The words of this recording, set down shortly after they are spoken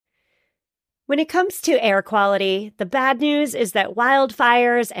When it comes to air quality, the bad news is that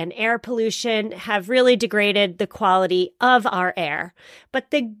wildfires and air pollution have really degraded the quality of our air.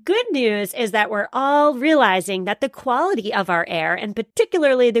 But the good news is that we're all realizing that the quality of our air, and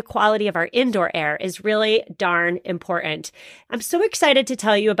particularly the quality of our indoor air, is really darn important. I'm so excited to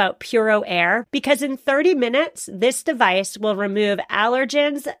tell you about Puro Air because in 30 minutes, this device will remove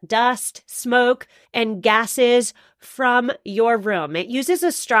allergens, dust, smoke, and gases from your room. It uses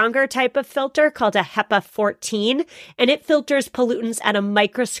a stronger type of filter called a HEPA 14, and it filters pollutants at a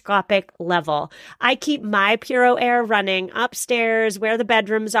microscopic level. I keep my Puro Air running upstairs where the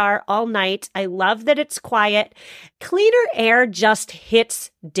bedrooms are all night. I love that it's quiet. Cleaner air just hits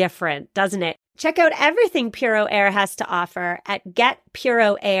different, doesn't it? Check out everything Puro Air has to offer at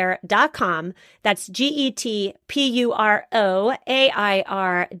getpuroair.com. That's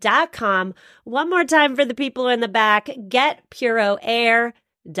GETPUROAIR.com. One more time for the people in the back,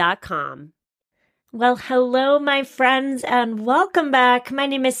 getpuroair.com. Well, hello, my friends, and welcome back. My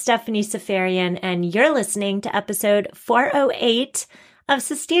name is Stephanie Seferian, and you're listening to episode 408 of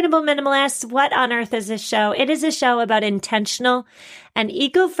Sustainable Minimalists. What on earth is this show? It is a show about intentional and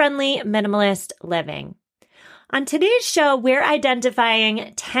eco-friendly minimalist living. On today's show, we're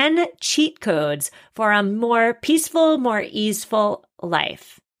identifying 10 cheat codes for a more peaceful, more easeful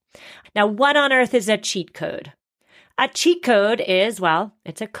life. Now, what on earth is a cheat code? A cheat code is, well,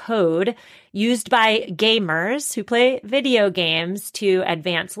 it's a code used by gamers who play video games to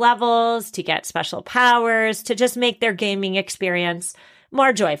advance levels, to get special powers, to just make their gaming experience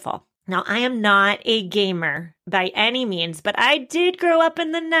more joyful. Now, I am not a gamer by any means, but I did grow up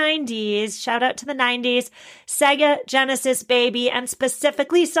in the 90s. Shout out to the 90s. Sega Genesis, baby, and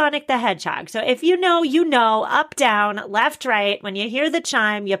specifically Sonic the Hedgehog. So if you know, you know, up, down, left, right. When you hear the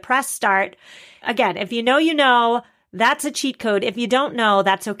chime, you press start. Again, if you know, you know. That's a cheat code. If you don't know,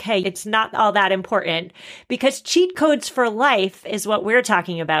 that's okay. It's not all that important because cheat codes for life is what we're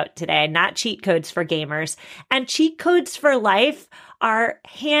talking about today, not cheat codes for gamers. And cheat codes for life are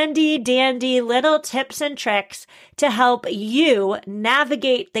handy dandy little tips and tricks to help you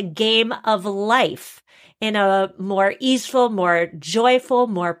navigate the game of life in a more easeful, more joyful,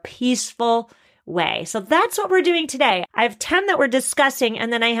 more peaceful way. So that's what we're doing today. I have 10 that we're discussing,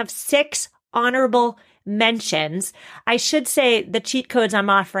 and then I have 6 honorable mentions. I should say the cheat codes I'm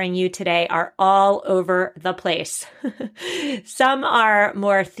offering you today are all over the place. Some are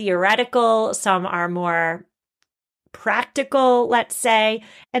more theoretical, some are more practical, let's say.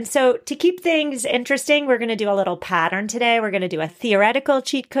 And so to keep things interesting, we're going to do a little pattern today. We're going to do a theoretical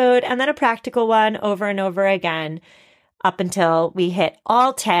cheat code and then a practical one over and over again up until we hit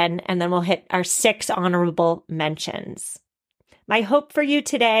all 10, and then we'll hit our 6 honorable mentions. My hope for you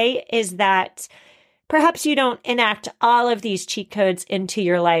today is that perhaps you don't enact all of these cheat codes into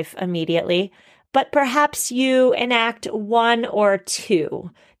your life immediately, but perhaps you enact 1 or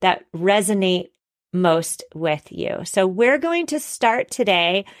 2 that resonate most with you. So we're going to start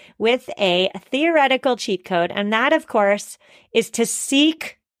today with a theoretical cheat code, and that, of course, is to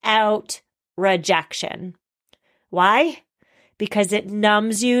seek out rejection. Why? Because it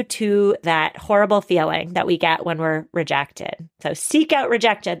numbs you to that horrible feeling that we get when we're rejected. So seek out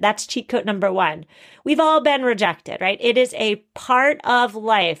rejection. That's cheat code number 1. We've all been rejected, right? It is a part of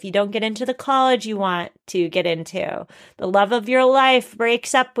life. You don't get into the college you want to get into. The love of your life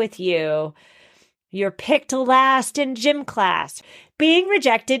breaks up with you. You're picked last in gym class. Being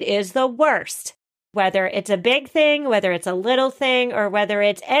rejected is the worst. Whether it's a big thing, whether it's a little thing, or whether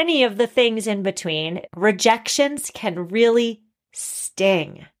it's any of the things in between, rejections can really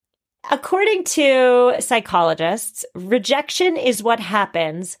sting. According to psychologists, rejection is what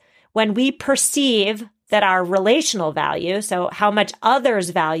happens when we perceive that our relational value, so how much others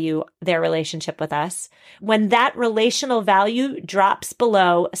value their relationship with us, when that relational value drops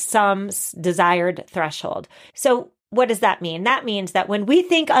below some desired threshold. So what does that mean? That means that when we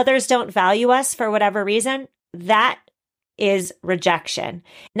think others don't value us for whatever reason, that is rejection.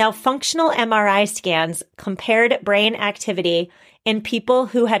 Now, functional MRI scans compared brain activity in people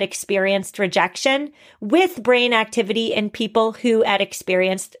who had experienced rejection with brain activity in people who had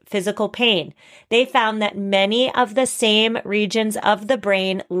experienced physical pain. They found that many of the same regions of the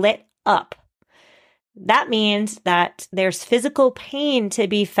brain lit up. That means that there's physical pain to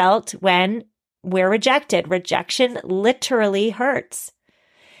be felt when we're rejected. Rejection literally hurts.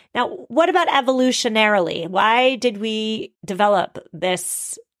 Now, what about evolutionarily? Why did we develop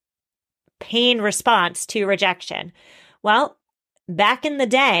this pain response to rejection? Well, back in the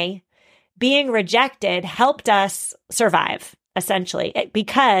day, being rejected helped us survive, essentially,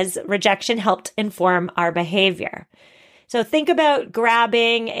 because rejection helped inform our behavior. So think about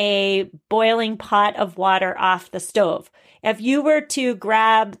grabbing a boiling pot of water off the stove. If you were to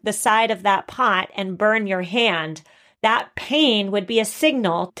grab the side of that pot and burn your hand, that pain would be a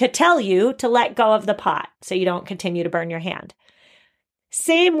signal to tell you to let go of the pot so you don't continue to burn your hand.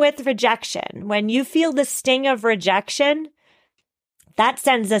 Same with rejection. When you feel the sting of rejection, that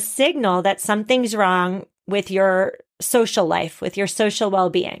sends a signal that something's wrong with your social life, with your social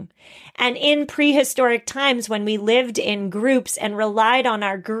well-being. And in prehistoric times, when we lived in groups and relied on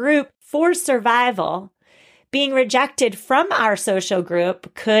our group for survival, being rejected from our social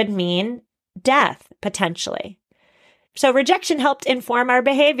group could mean death, potentially. So rejection helped inform our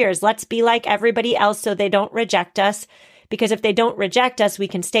behaviors. Let's be like everybody else so they don't reject us, because if they don't reject us, we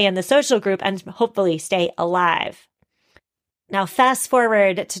can stay in the social group and hopefully stay alive. Now, fast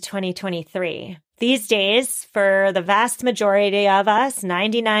forward to 2023. These days, for the vast majority of us,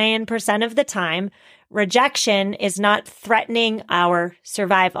 99% of the time, rejection is not threatening our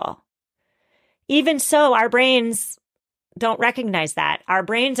survival. Even so, our brains don't recognize that. Our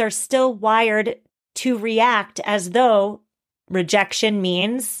brains are still wired to react as though rejection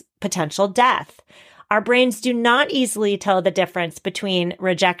means potential death. Our brains do not easily tell the difference between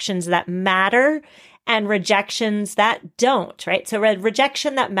rejections that matter and rejections that don't, right? So a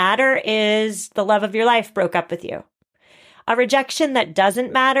rejection that matter is the love of your life broke up with you. A rejection that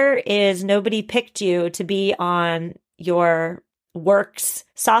doesn't matter is nobody picked you to be on your works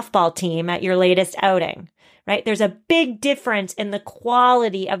softball team at your latest outing, right? There's a big difference in the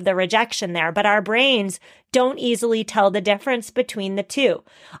quality of the rejection there, but our brains don't easily tell the difference between the two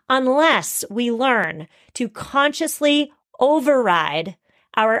unless we learn to consciously override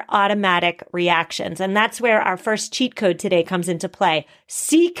our automatic reactions. And that's where our first cheat code today comes into play.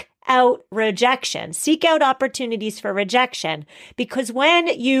 Seek out rejection. Seek out opportunities for rejection. Because when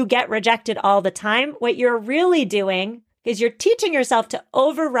you get rejected all the time, what you're really doing is you're teaching yourself to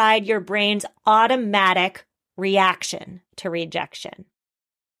override your brain's automatic reaction to rejection.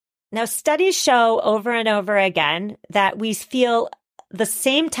 Now, studies show over and over again that we feel the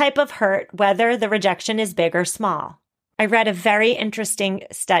same type of hurt whether the rejection is big or small. I read a very interesting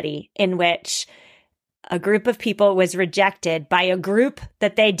study in which a group of people was rejected by a group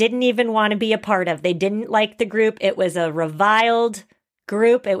that they didn't even want to be a part of. They didn't like the group. It was a reviled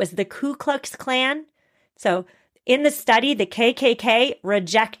group. It was the Ku Klux Klan. So in the study, the KKK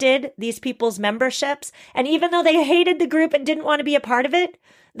rejected these people's memberships. And even though they hated the group and didn't want to be a part of it,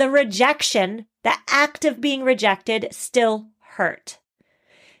 the rejection, the act of being rejected, still hurt.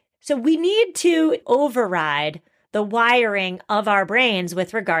 So we need to override the wiring of our brains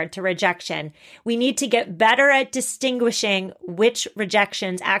with regard to rejection. We need to get better at distinguishing which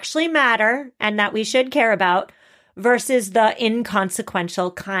rejections actually matter and that we should care about versus the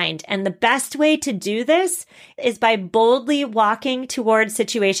inconsequential kind. And the best way to do this is by boldly walking towards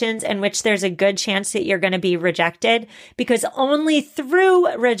situations in which there's a good chance that you're going to be rejected, because only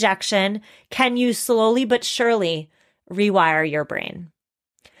through rejection can you slowly but surely rewire your brain.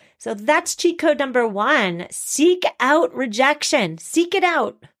 So that's cheat code number 1. Seek out rejection. Seek it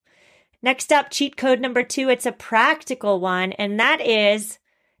out. Next up, cheat code number 2. It's a practical one, and that is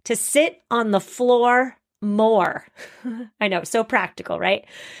to sit on the floor more. I know, so practical, right?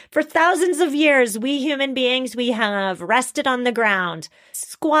 For thousands of years, we human beings, we have rested on the ground,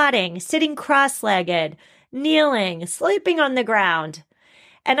 squatting, sitting cross-legged, kneeling, sleeping on the ground.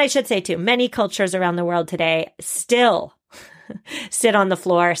 And I should say too, many cultures around the world today still sit on the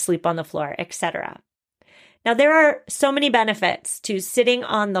floor, sleep on the floor, etc. Now, there are so many benefits to sitting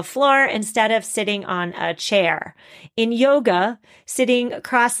on the floor instead of sitting on a chair. In yoga, sitting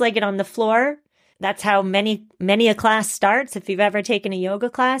cross-legged on the floor, that's how many a class starts. If you've ever taken a yoga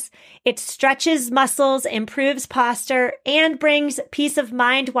class, it stretches muscles, improves posture, and brings peace of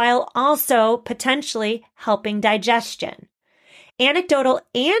mind while also potentially helping digestion. Anecdotal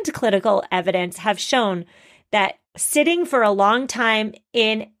and clinical evidence have shown that sitting for a long time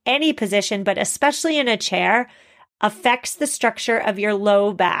in any position, but especially in a chair, affects the structure of your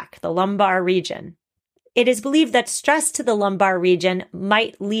low back, the lumbar region. It is believed that stress to the lumbar region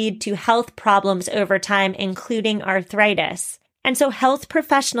might lead to health problems over time, including arthritis. And so health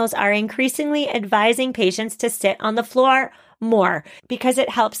professionals are increasingly advising patients to sit on the floor more because it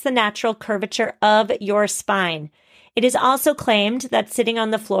helps the natural curvature of your spine. It is also claimed that sitting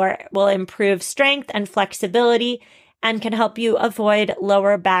on the floor will improve strength and flexibility and can help you avoid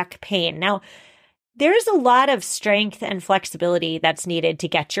lower back pain. Now, there's a lot of strength and flexibility that's needed to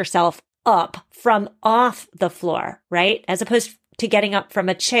get yourself up from off the floor, right? As opposed to getting up from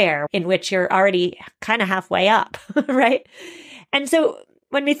a chair in which you're already kind of halfway up, right? And so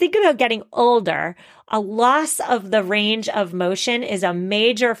when we think about getting older, A loss of the range of motion is a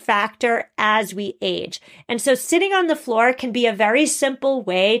major factor as we age. And so sitting on the floor can be a very simple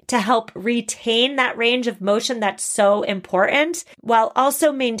way to help retain that range of motion that's so important while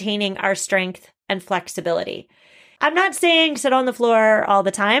also maintaining our strength and flexibility. I'm not saying sit on the floor all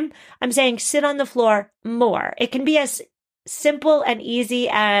the time. I'm saying sit on the floor more. It can be as simple and easy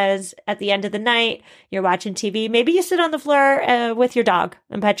as at the end of the night, you're watching TV. Maybe you sit on the floor with your dog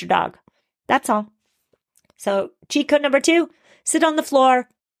and pet your dog. That's all. So cheat code number 2, sit on the floor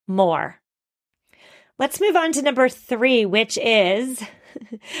more. Let's move on to number 3, which is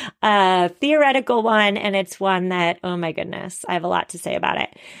a theoretical one. And it's one that, oh my goodness, I have a lot to say about it.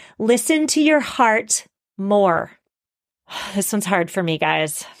 Listen to your heart more. This one's hard for me,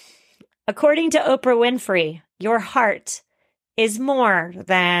 guys. According to Oprah Winfrey, your heart is more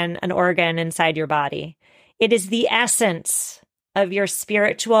than an organ inside your body. It is the essence of your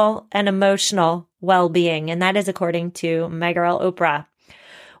spiritual and emotional well-being. And that is according to my girl Oprah.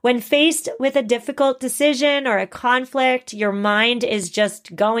 When faced with a difficult decision or a conflict, your mind is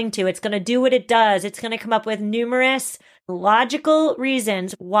just it's going to do what it does. It's going to come up with numerous logical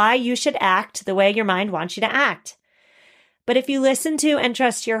reasons why you should act the way your mind wants you to act. But if you listen to and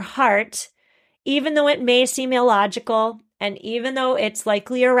trust your heart, even though it may seem illogical and even though it's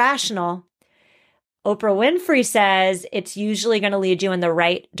likely irrational, Oprah Winfrey says it's usually going to lead you in the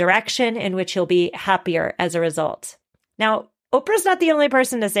right direction in which you'll be happier as a result. Now, Oprah's not the only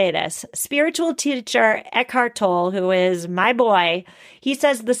person to say this. Spiritual teacher Eckhart Tolle, who is my boy, he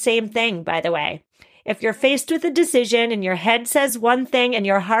says the same thing, by the way. If you're faced with a decision and your head says one thing and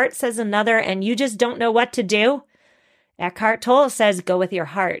your heart says another and you just don't know what to do, Eckhart Tolle says go with your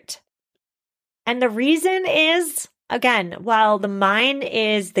heart. And the reason is, again, while the mind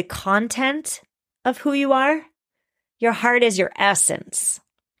is the content of who you are, your heart is your essence.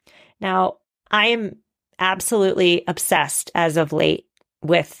 Now, I am absolutely obsessed as of late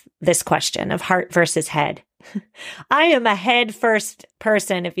with this question of heart versus head. I am a head first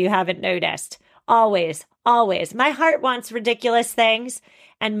person, if you haven't noticed. Always, always. My heart wants ridiculous things,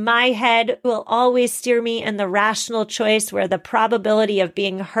 and my head will always steer me in the rational choice where the probability of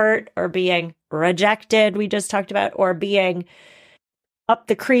being hurt or being rejected, we just talked about, or being up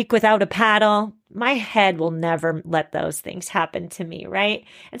the creek without a paddle, my head will never let those things happen to me, right?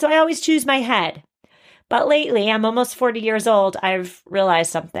 And so I always choose my head. But lately, I'm almost 40 years old, I've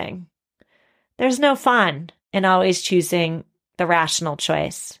realized something. There's no fun in always choosing the rational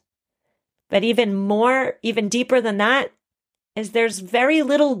choice. But even deeper than that, is there's very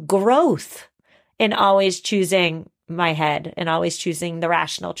little growth in always choosing my head and always choosing the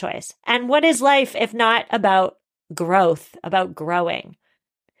rational choice. And what is life if not about growth, about growing?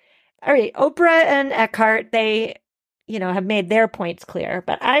 All right, Oprah and Eckhart, they, have made their points clear,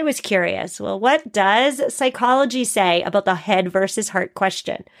 but I was curious, well, what does psychology say about the head versus heart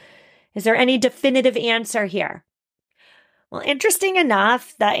question? Is there any definitive answer here? Well, interesting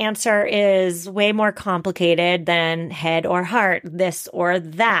enough, the answer is way more complicated than head or heart, this or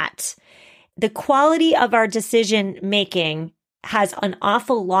that. The quality of our decision making has an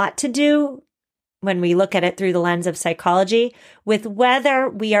awful lot to do, when we look at it through the lens of psychology, with whether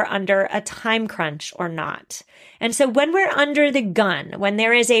we are under a time crunch or not. And so when we're under the gun, when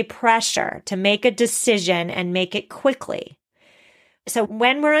there is a pressure to make a decision and make it quickly, so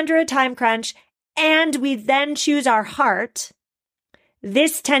when we're under a time crunch and we then choose our heart,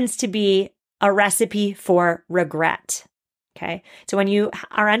 this tends to be a recipe for regret. Okay. So when you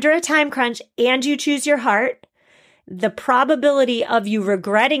are under a time crunch and you choose your heart, the probability of you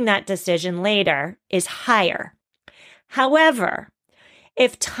regretting that decision later is higher. However,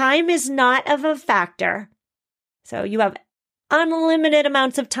 if time is not of a factor, so you have unlimited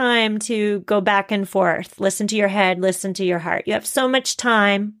amounts of time to go back and forth, listen to your head, listen to your heart. You have so much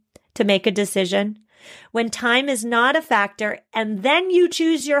time to make a decision. When time is not a factor and then you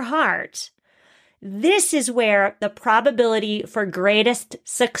choose your heart, this is where the probability for greatest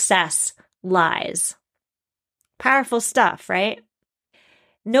success lies. Powerful stuff, right?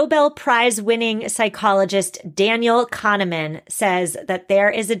 Nobel Prize winning psychologist Daniel Kahneman says that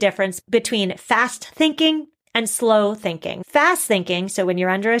there is a difference between fast thinking and slow thinking. Fast thinking, so when you're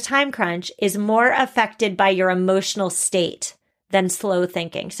under a time crunch, is more affected by your emotional state than slow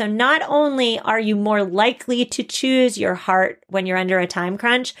thinking. So not only are you more likely to choose your heart when you're under a time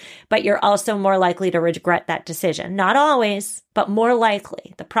crunch, but you're also more likely to regret that decision. Not always, but more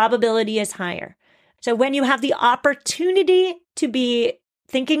likely. The probability is higher. So when you have the opportunity to be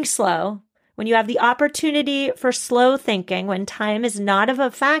thinking slow, when you have the opportunity for slow thinking, when time is not of a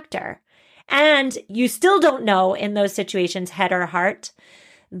factor, and you still don't know in those situations, head or heart,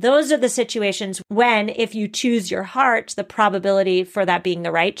 Those are the situations when, if you choose your heart, the probability for that being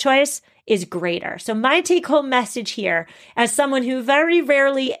the right choice is greater. So my take home message here, as someone who very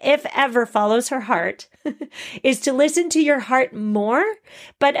rarely, if ever, follows her heart, is to listen to your heart more,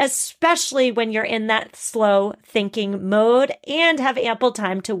 but especially when you're in that slow thinking mode and have ample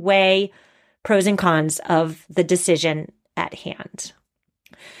time to weigh pros and cons of the decision at hand.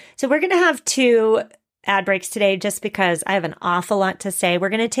 So we're going to have 2 ad breaks today just because I have an awful lot to say. We're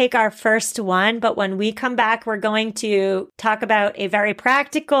going to take our first one, but when we come back, we're going to talk about a very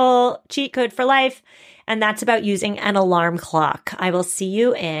practical cheat code for life, and that's about using an alarm clock. I will see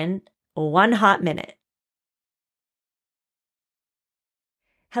you in 1 hot minute.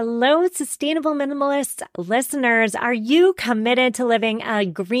 Hello, Sustainable Minimalist listeners. Are you committed to living a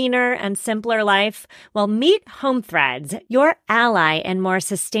greener and simpler life? Well, meet Home Threads, your ally in more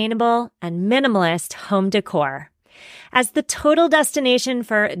sustainable and minimalist home decor. As the total destination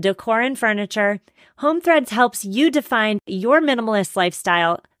for decor and furniture, Home Threads helps you define your minimalist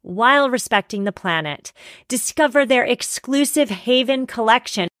lifestyle while respecting the planet. Discover their exclusive Haven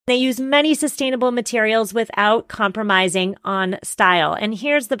collection. They use many sustainable materials without compromising on style. And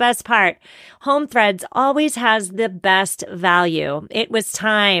here's the best part. Home Threads always has the best value. It was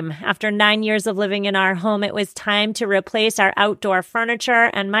time. After 9 years of living in our home, it was time to replace our outdoor furniture.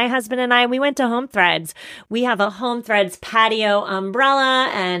 And my husband and I, we went to Home Threads. We have a Home Threads patio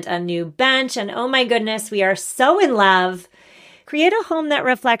umbrella and a new bench. And oh my goodness, we are so in love. Create a home that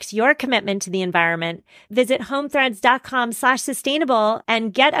reflects your commitment to the environment. Visit homethreads.com/sustainable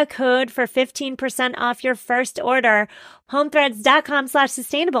and get a code for 15% off your first order.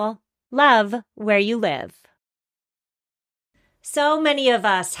 Homethreads.com/sustainable. Love where you live. So many of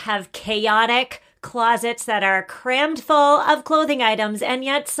us have chaotic closets that are crammed full of clothing items, and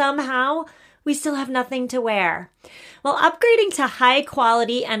yet somehow we still have nothing to wear. Well, upgrading to high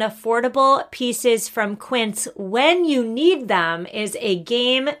quality and affordable pieces from Quince when you need them is a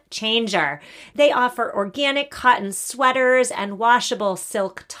game changer. They offer organic cotton sweaters and washable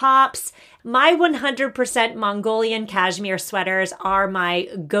silk tops. My 100% Mongolian cashmere sweaters are my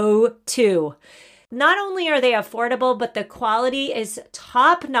go-to. Not only are they affordable, but the quality is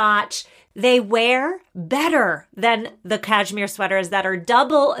top-notch. They wear better than the cashmere sweaters that are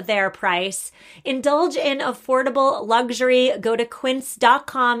double their price. Indulge in affordable luxury. Go to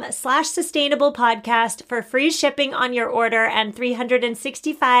quince.com/sustainable podcast for free shipping on your order and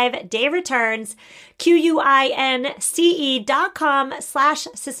 365-day returns.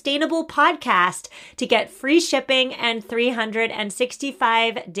 QUINCE.com/sustainable podcast to get free shipping and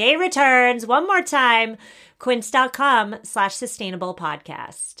 365-day returns. One more time, quince.com/sustainable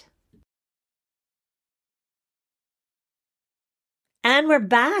podcast. And we're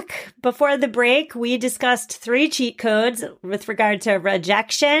back. Before the break, we discussed 3 cheat codes with regard to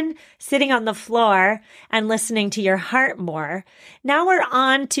rejection, sitting on the floor, and listening to your heart more. Now we're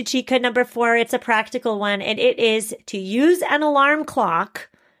on to cheat code number 4. It's a practical one, and it is to use an alarm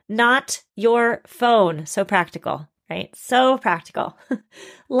clock, not your phone. So practical, right? So practical.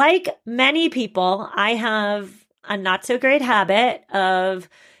 Like many people, I have a not so great habit of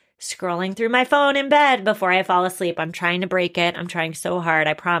scrolling through my phone in bed before I fall asleep. I'm trying to break it. I'm trying so hard,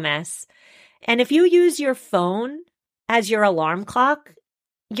 I promise. And if you use your phone as your alarm clock,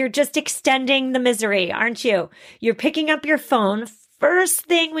 you're just extending the misery, aren't you? You're picking up your phone first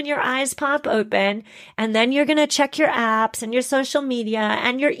thing when your eyes pop open, and then you're going to check your apps and your social media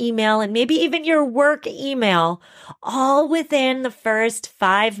and your email and maybe even your work email, all within the first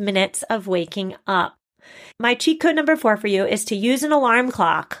 5 minutes of waking up. My cheat code number 4 for you is to use an alarm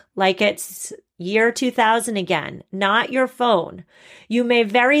clock like it's year 2000 again, not your phone. You may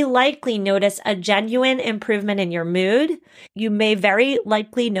very likely notice a genuine improvement in your mood. You may very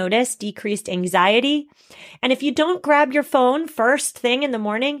likely notice decreased anxiety. And if you don't grab your phone first thing in the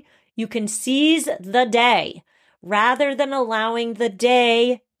morning, you can seize the day rather than allowing the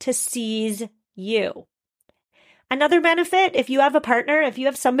day to seize you. Another benefit, if you have a partner, if you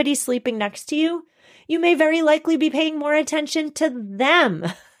have somebody sleeping next to you, you may very likely be paying more attention to them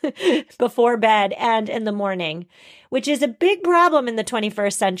before bed and in the morning, which is a big problem in the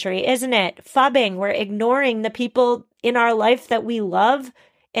 21st century, isn't it? Phubbing, we're ignoring the people in our life that we love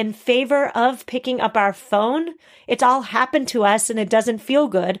in favor of picking up our phone. It's all happened to us and it doesn't feel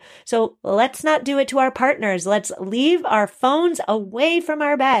good. So let's not do it to our partners. Let's leave our phones away from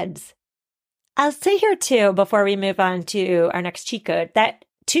our beds. I'll say here too, before we move on to our next cheat code, that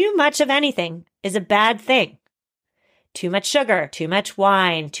too much of anything is a bad thing. Too much sugar, too much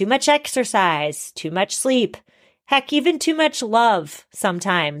wine, too much exercise, too much sleep, heck, even too much love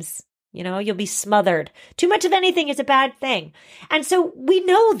sometimes You'll be smothered. Too much of anything is a bad thing. And so we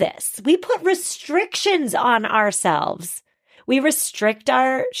know this. We put restrictions on ourselves. We restrict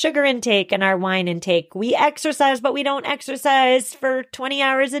our sugar intake and our wine intake. We exercise, but we don't exercise for 20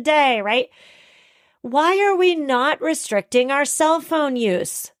 hours a day, right? Why are we not restricting our cell phone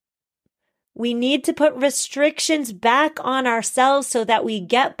use? We need to put restrictions back on ourselves so that we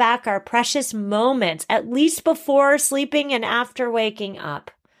get back our precious moments, at least before sleeping and after waking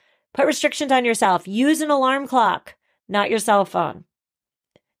up. Put restrictions on yourself. Use an alarm clock, not your cell phone.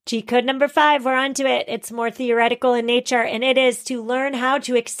 Cheat code number 5, we're onto it. It's more theoretical in nature, and it is to learn how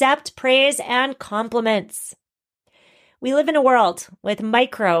to accept praise and compliments. We live in a world with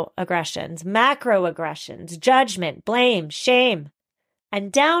microaggressions, macroaggressions, judgment, blame, shame,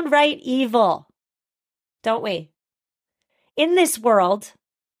 and downright evil, don't we? In this world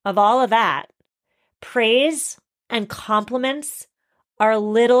of all of that, praise and compliments are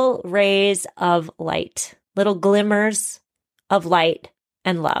little rays of light, little glimmers of light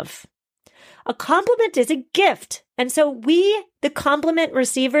and love. A compliment is a gift, and so we, the compliment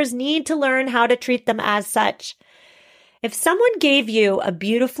receivers, need to learn how to treat them as such. If someone gave you a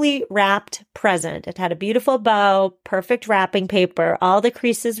beautifully wrapped present, it had a beautiful bow, perfect wrapping paper, all the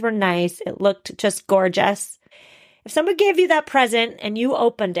creases were nice, it looked just gorgeous. If someone gave you that present and you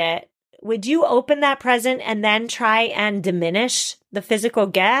opened it, would you open that present and then try and diminish the physical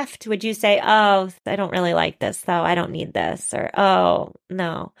gift? Would you say, oh, I don't really like this, though. I don't need this. Or, oh,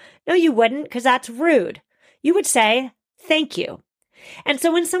 no. No, you wouldn't, because that's rude. You would say, thank you. And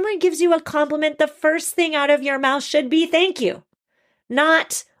so when someone gives you a compliment, the first thing out of your mouth should be thank you.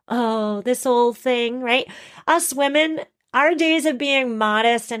 Not, oh, this old thing, right? Us women, our days of being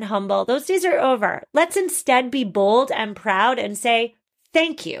modest and humble, those days are over. Let's instead be bold and proud and say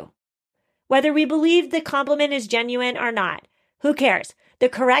thank you. Whether we believe the compliment is genuine or not, who cares? The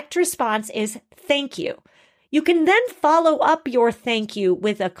correct response is thank you. You can then follow up your thank you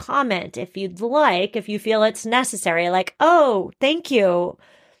with a comment if you'd like, if you feel it's necessary, like, oh, thank you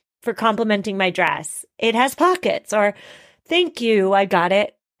for complimenting my dress. It has pockets, or thank you, I got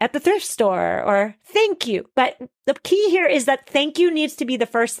it at the thrift store, or thank you. But the key here is that thank you needs to be the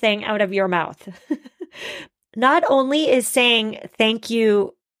first thing out of your mouth. Not only is saying thank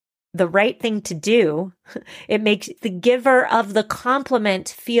you the right thing to do, it makes the giver of the compliment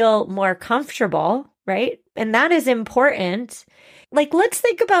feel more comfortable, right? And that is important. Like, let's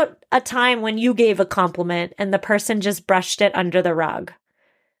think about a time when you gave a compliment and the person just brushed it under the rug.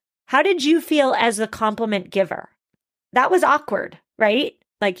 How did you feel as the compliment giver? That was awkward, right?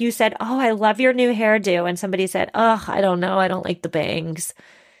 Like you said, oh, I love your new hairdo. And somebody said, oh, I don't know. I don't like the bangs.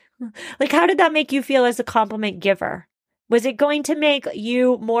 Like, how did that make you feel as a compliment giver? Was it going to make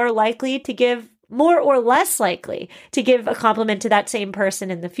you more likely to give, more or less likely to give a compliment to that same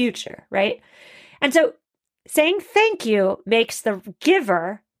person in the future, right? And so saying thank you makes the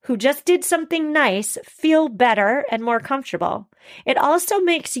giver who just did something nice feel better and more comfortable. It also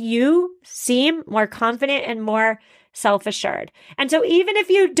makes you seem more confident and more self-assured. And so even if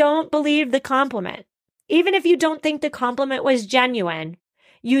you don't believe the compliment, even if you don't think the compliment was genuine,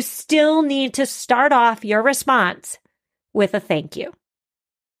 you still need to start off your response with a thank you.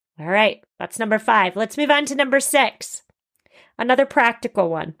 All right, that's number 5. Let's move on to number 6. Another practical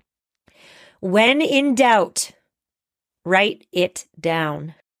one. When in doubt, write it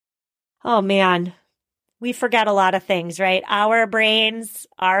down. Oh man, we forget a lot of things, right? Our brains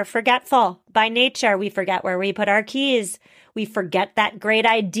are forgetful. By nature, we forget where we put our keys. We forget that great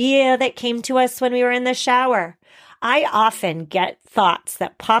idea that came to us when we were in the shower. I often get thoughts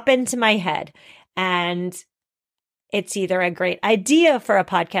that pop into my head, and it's either a great idea for a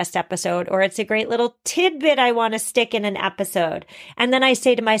podcast episode or it's a great little tidbit I want to stick in an episode. And then I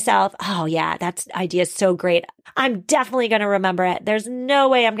say to myself, oh yeah, that idea is so great. I'm definitely going to remember it. There's no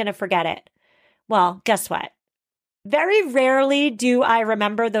way I'm going to forget it. Well, guess what? Very rarely do I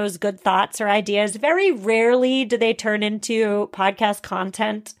remember those good thoughts or ideas. Very rarely do they turn into podcast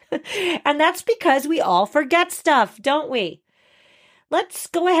content. And that's because we all forget stuff, don't we? Let's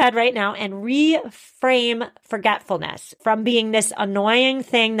go ahead right now and reframe forgetfulness from being this annoying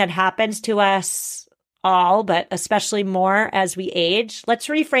thing that happens to us all, but especially more as we age. Let's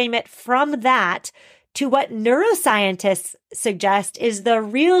reframe it from that to what neuroscientists suggest is the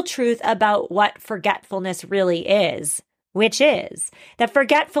real truth about what forgetfulness really is, which is that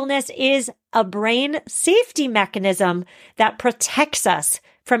forgetfulness is a brain safety mechanism that protects us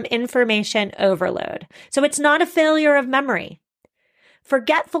from information overload. So it's not a failure of memory.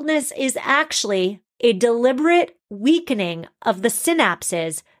 Forgetfulness is actually a deliberate weakening of the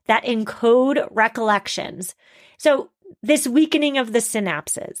synapses that encode recollections. So this weakening of the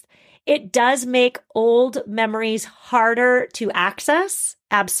synapses, It does make old memories harder to access.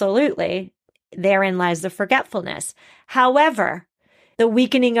 Absolutely. Therein lies the forgetfulness. However, the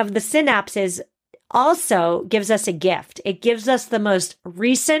weakening of the synapses also gives us a gift. It gives us the most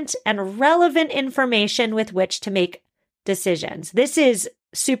recent and relevant information with which to make decisions. This is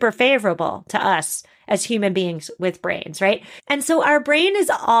super favorable to us as human beings with brains, right? And so our brain is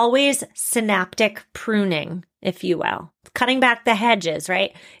always synaptic pruning, if you will, cutting back the hedges,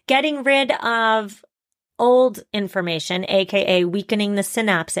 right? Getting rid of old information, aka weakening the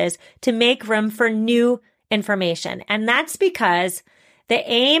synapses, to make room for new information. And that's because the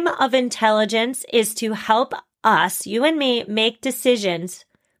aim of intelligence is to help us, you and me, make decisions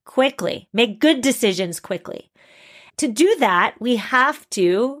quickly, make good decisions quickly. To do that,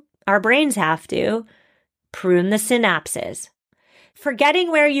 our brains have to prune the synapses.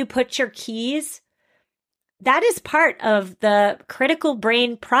 Forgetting where you put your keys, that is part of the critical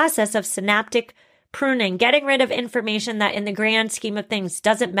brain process of synaptic pruning, getting rid of information that in the grand scheme of things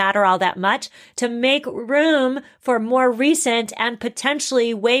doesn't matter all that much to make room for more recent and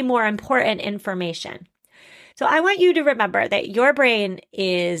potentially way more important information. So I want you to remember that your brain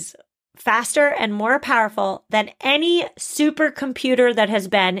is faster and more powerful than any supercomputer that has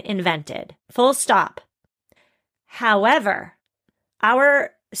been invented. Full stop. However,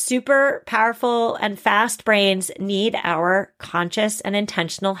 our super powerful and fast brains need our conscious and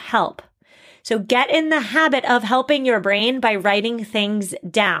intentional help. So get in the habit of helping your brain by writing things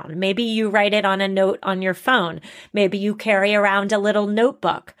down. Maybe you write it on a note on your phone. Maybe you carry around a little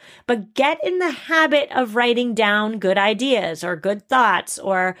notebook. But get in the habit of writing down good ideas or good thoughts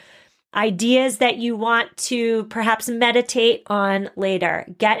or ideas that you want to perhaps meditate on later.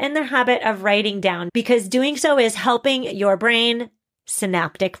 Get in the habit of writing down because doing so is helping your brain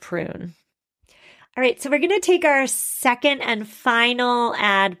synaptic prune. All right, so we're going to take our second and final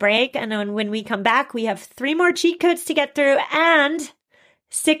ad break. And then when we come back, we have 3 more cheat codes to get through and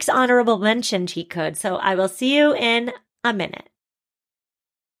 6 honorable mention cheat codes. So I will see you in a minute.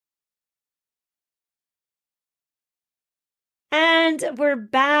 And we're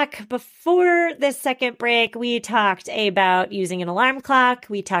back. Before this second break, we talked about using an alarm clock.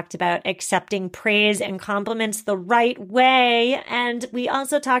 We talked about accepting praise and compliments the right way. And we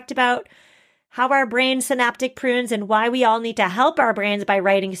also talked about how our brain synaptic prunes and why we all need to help our brains by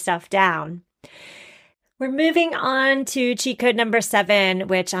writing stuff down. We're moving on to cheat code number 7,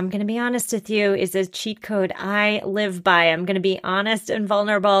 which I'm going to be honest with you is a cheat code I live by. I'm going to be honest and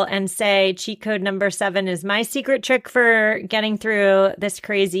vulnerable and say cheat code number 7 is my secret trick for getting through this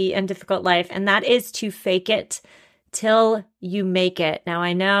crazy and difficult life. And that is to fake it till you make it. Now,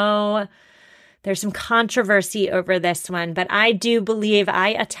 I know there's some controversy over this one, but I do believe, I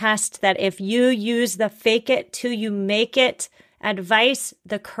attest that if you use the fake it till you make it advice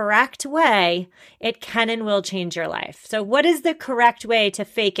the correct way, it can and will change your life. So what is the correct way to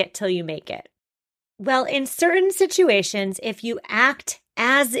fake it till you make it? Well, in certain situations, if you act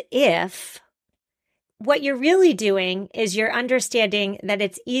as if, what you're really doing is you're understanding that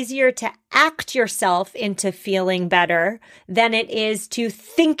it's easier to act yourself into feeling better than it is to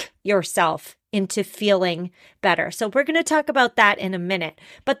think yourself into feeling better. So we're going to talk about that in a minute.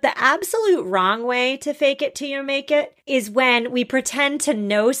 But the absolute wrong way to fake it till you make it is when we pretend to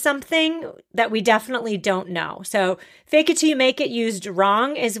know something that we definitely don't know. So fake it till you make it used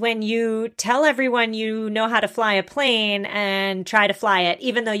wrong is when you tell everyone you know how to fly a plane and try to fly it,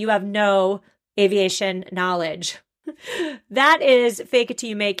 even though you have no aviation knowledge. That is fake it till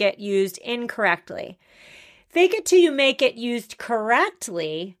you make it used incorrectly. Fake it till you make it used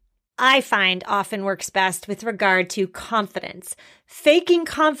correctly, I find often works best with regard to confidence. Faking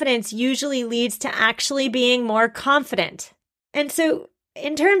confidence usually leads to actually being more confident. And so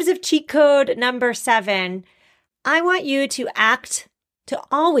in terms of cheat code number 7, I want you to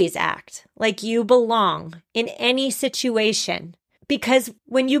always act like you belong in any situation. Because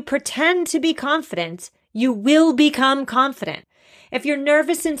when you pretend to be confident, you will become confident. If you're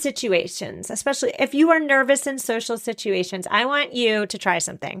nervous in situations, especially if you are nervous in social situations, I want you to try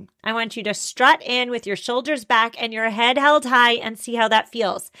something. I want you to strut in with your shoulders back and your head held high and see how that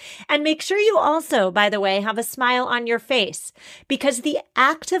feels. And make sure you also, by the way, have a smile on your face because the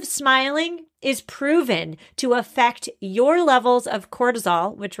act of smiling is proven to affect your levels of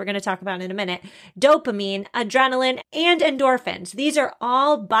cortisol, which we're going to talk about in a minute, dopamine, adrenaline, and endorphins. These are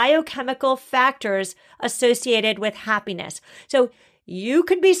all biochemical factors associated with happiness. So you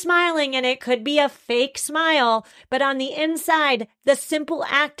could be smiling and it could be a fake smile, but on the inside, the simple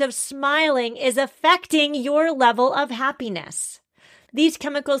act of smiling is affecting your level of happiness. These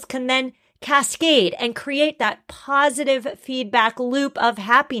chemicals can then cascade and create that positive feedback loop of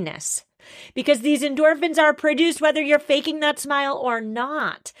happiness. Because these endorphins are produced whether you're faking that smile or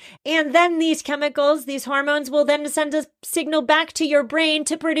not. And then these chemicals, these hormones will then send a signal back to your brain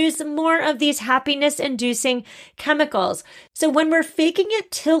to produce more of these happiness-inducing chemicals. So when we're faking it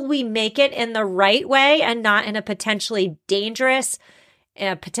till we make it in the right way and not in a potentially dangerous,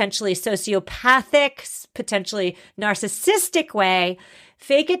 potentially sociopathic, potentially narcissistic way,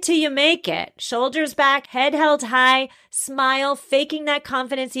 fake it till you make it. Shoulders back, head held high, smile, faking that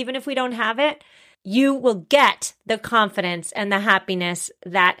confidence even if we don't have it. You will get the confidence and the happiness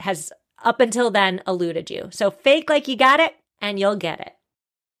that has up until then eluded you. So fake like you got it and you'll get it.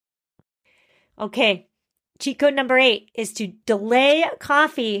 Okay, cheat code number 8 is to delay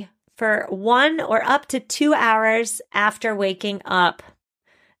coffee for 1 or up to 2 hours after waking up.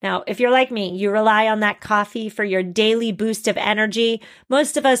 Now, if you're like me, you rely on that coffee for your daily boost of energy.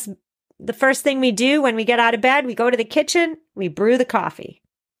 Most of us, the first thing we do when we get out of bed, we go to the kitchen, we brew the coffee.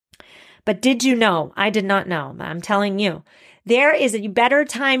 But did you know? I did not know. I'm telling you. There is a better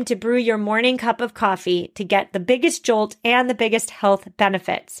time to brew your morning cup of coffee to get the biggest jolt and the biggest health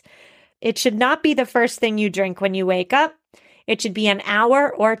benefits. It should not be the first thing you drink when you wake up. It should be an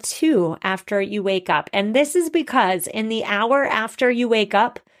hour or 2 after you wake up. And this is because in the hour after you wake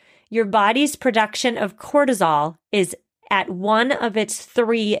up, your body's production of cortisol is at one of its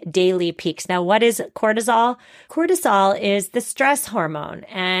 3 daily peaks. Now, what is cortisol? Cortisol is the stress hormone,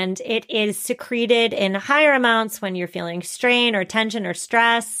 and it is secreted in higher amounts when you're feeling strain or tension or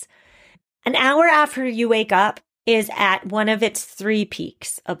stress. An hour after you wake up is at one of its 3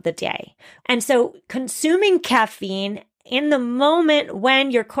 peaks of the day. And so consuming caffeine in the moment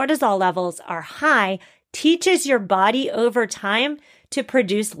when your cortisol levels are high teaches your body over time to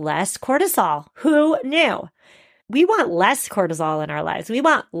produce less cortisol. Who knew? We want less cortisol in our lives. We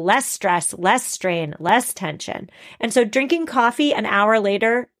want less stress, less strain, less tension. And so drinking coffee an hour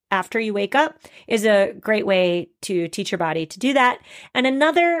later after you wake up is a great way to teach your body to do that. And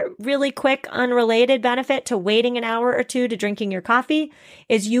another really quick, unrelated benefit to waiting an hour or 2 to drinking your coffee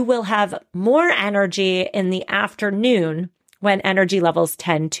is you will have more energy in the afternoon when energy levels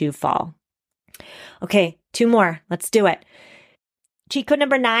tend to fall. Okay, 2 more. Let's do it. Cheat code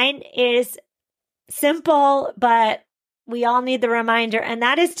number 9 is simple, but we all need the reminder, and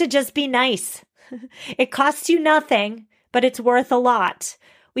that is to just be nice. It costs you nothing, but it's worth a lot.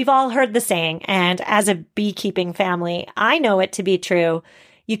 We've all heard the saying, and as a beekeeping family, I know it to be true.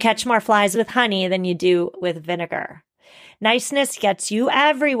 You catch more flies with honey than you do with vinegar. Niceness gets you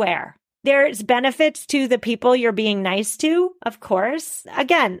everywhere. There's benefits to the people you're being nice to, of course.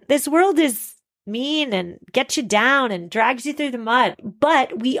 Again, this world is mean and gets you down and drags you through the mud.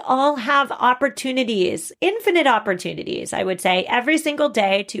 But we all have opportunities, infinite opportunities, I would say, every single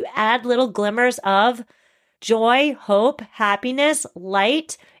day to add little glimmers of joy, hope, happiness,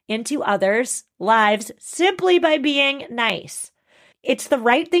 light into others' lives simply by being nice. It's the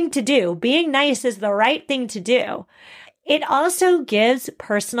right thing to do. Being nice is the right thing to do. It also gives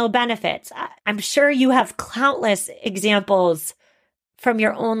personal benefits. I'm sure you have countless examples from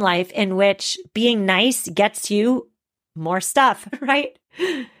your own life in which being nice gets you more stuff, right?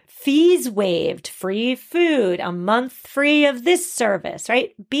 Fees waived, free food, a month free of this service,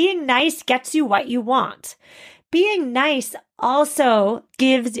 right? Being nice gets you what you want. Being nice also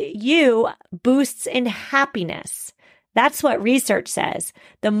gives you boosts in happiness. That's what research says.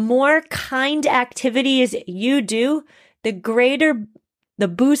 The more kind activities you do, the greater the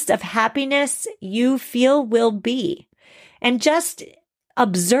boost of happiness you feel will be. And just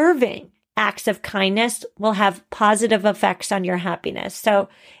observing acts of kindness will have positive effects on your happiness. So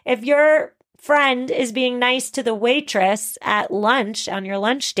if your friend is being nice to the waitress at lunch on your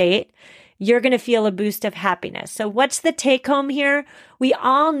lunch date, you're going to feel a boost of happiness. So what's the take home here? We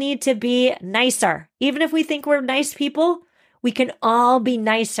all need to be nicer. Even if we think we're nice people, we can all be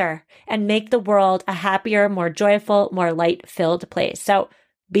nicer and make the world a happier, more joyful, more light-filled place. So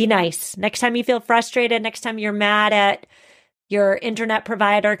be nice. Next time you feel frustrated, next time you're mad at your internet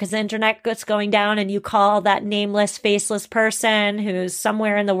provider because the internet gets going down and you call that nameless, faceless person who's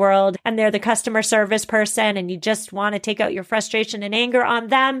somewhere in the world and they're the customer service person and you just want to take out your frustration and anger on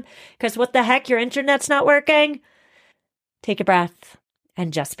them because what the heck, your internet's not working. Take a breath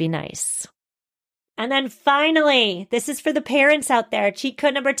and just be nice. And then finally, this is for the parents out there. Cheat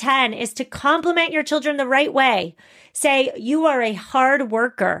code number 10 is to compliment your children the right way. Say, you are a hard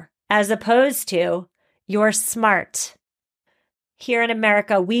worker as opposed to you're smart. Here in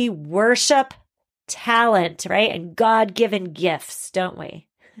America, we worship talent, right? And God-given gifts, don't we?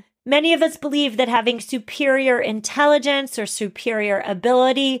 Many of us believe that having superior intelligence or superior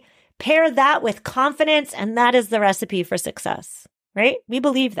ability Pair that with confidence, and that is the recipe for success, right? We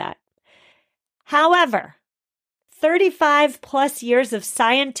believe that. However, 35 plus years of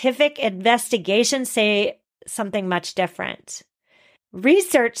scientific investigation say something much different.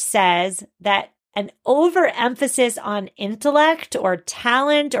 Research says that an overemphasis on intellect or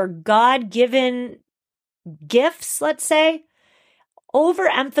talent or God-given gifts, let's say,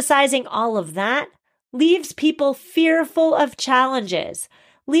 overemphasizing all of that leaves people fearful of challenges,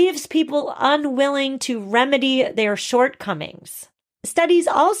 leaves people unwilling to remedy their shortcomings. Studies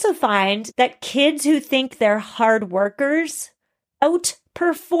also find that kids who think they're hard workers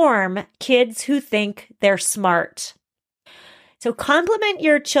outperform kids who think they're smart. So compliment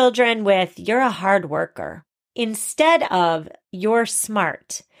your children with, "You're a hard worker," instead of, "You're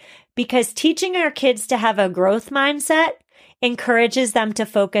smart," because teaching our kids to have a growth mindset encourages them to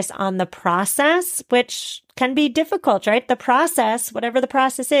focus on the process, which can be difficult, right? The process, whatever the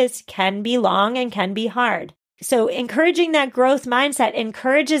process is, can be long and can be hard. So encouraging that growth mindset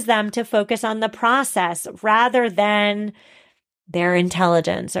encourages them to focus on the process rather than their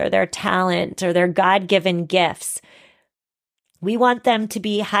intelligence or their talent or their God-given gifts. We want them to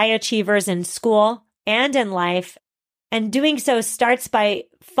be high achievers in school and in life, and doing so starts by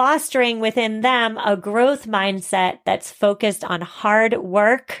fostering within them a growth mindset that's focused on hard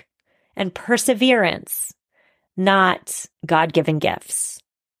work and perseverance, not God-given gifts.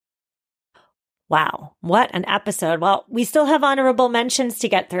 Wow, what an episode. Well, we still have honorable mentions to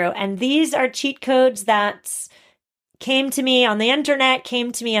get through, and these are cheat codes that came to me on the internet,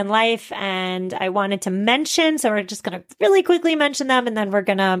 came to me in life, and I wanted to mention, so we're just going to really quickly mention them, and then we're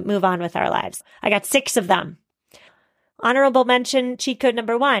going to move on with our lives. I got 6 of them. Honorable mention cheat code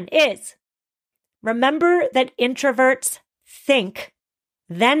number 1 is, remember that introverts think,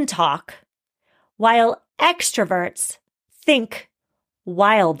 then talk, while extroverts think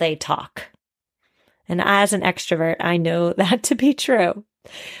while they talk. And as an extrovert, I know that to be true.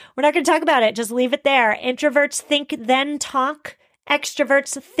 We're not going to talk about it. Just leave it there. Introverts think, then talk.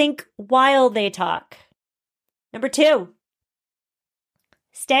 Extroverts think while they talk. Number 2,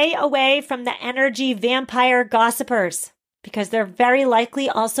 stay away from the energy vampire gossipers because they're very likely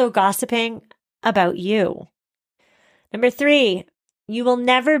also gossiping about you. Number 3, you will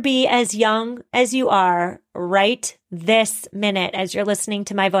never be as young as you are right this minute as you're listening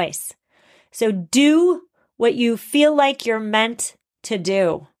to my voice. So do what you feel like you're meant to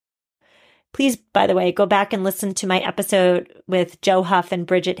do. Please, by the way, go back and listen to my episode with Joe Huff and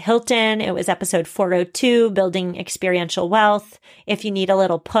Bridget Hilton. It was episode 402, Building Experiential Wealth. If you need a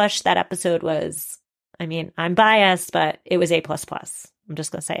little push, that episode was, I'm biased, but it was A++. I'm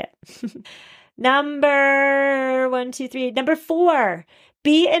just going to say it. Number 4,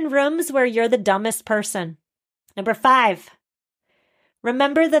 be in rooms where you're the dumbest person. Number 5,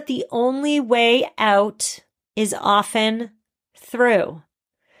 remember that the only way out is often through.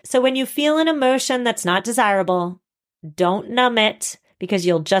 So when you feel an emotion that's not desirable, don't numb it because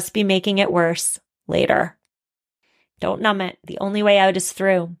you'll just be making it worse later. Don't numb it. The only way out is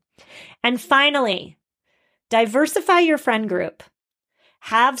through. And finally, diversify your friend group.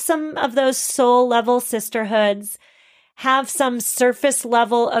 Have some of those soul level sisterhoods, have some surface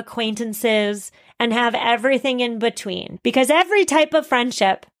level acquaintances, and have everything in between because every type of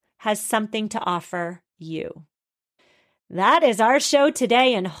friendship has something to offer you. That is our show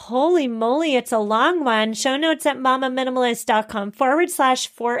today, and holy moly, it's a long one. Show notes at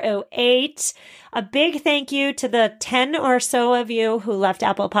mamaminimalist.com/408. A big thank you to the 10 or so of you who left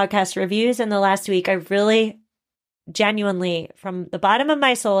Apple Podcast reviews in the last week. I really genuinely, from the bottom of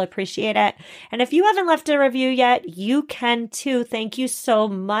my soul, appreciate it. And if you haven't left a review yet, you can too. Thank you so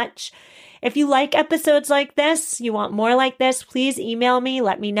much. If you like episodes like this, you want more like this, please email me,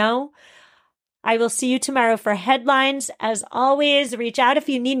 let me know. I will see you tomorrow for headlines. As always, reach out if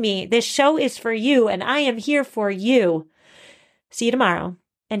you need me. This show is for you, and I am here for you. See you tomorrow,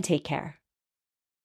 and take care.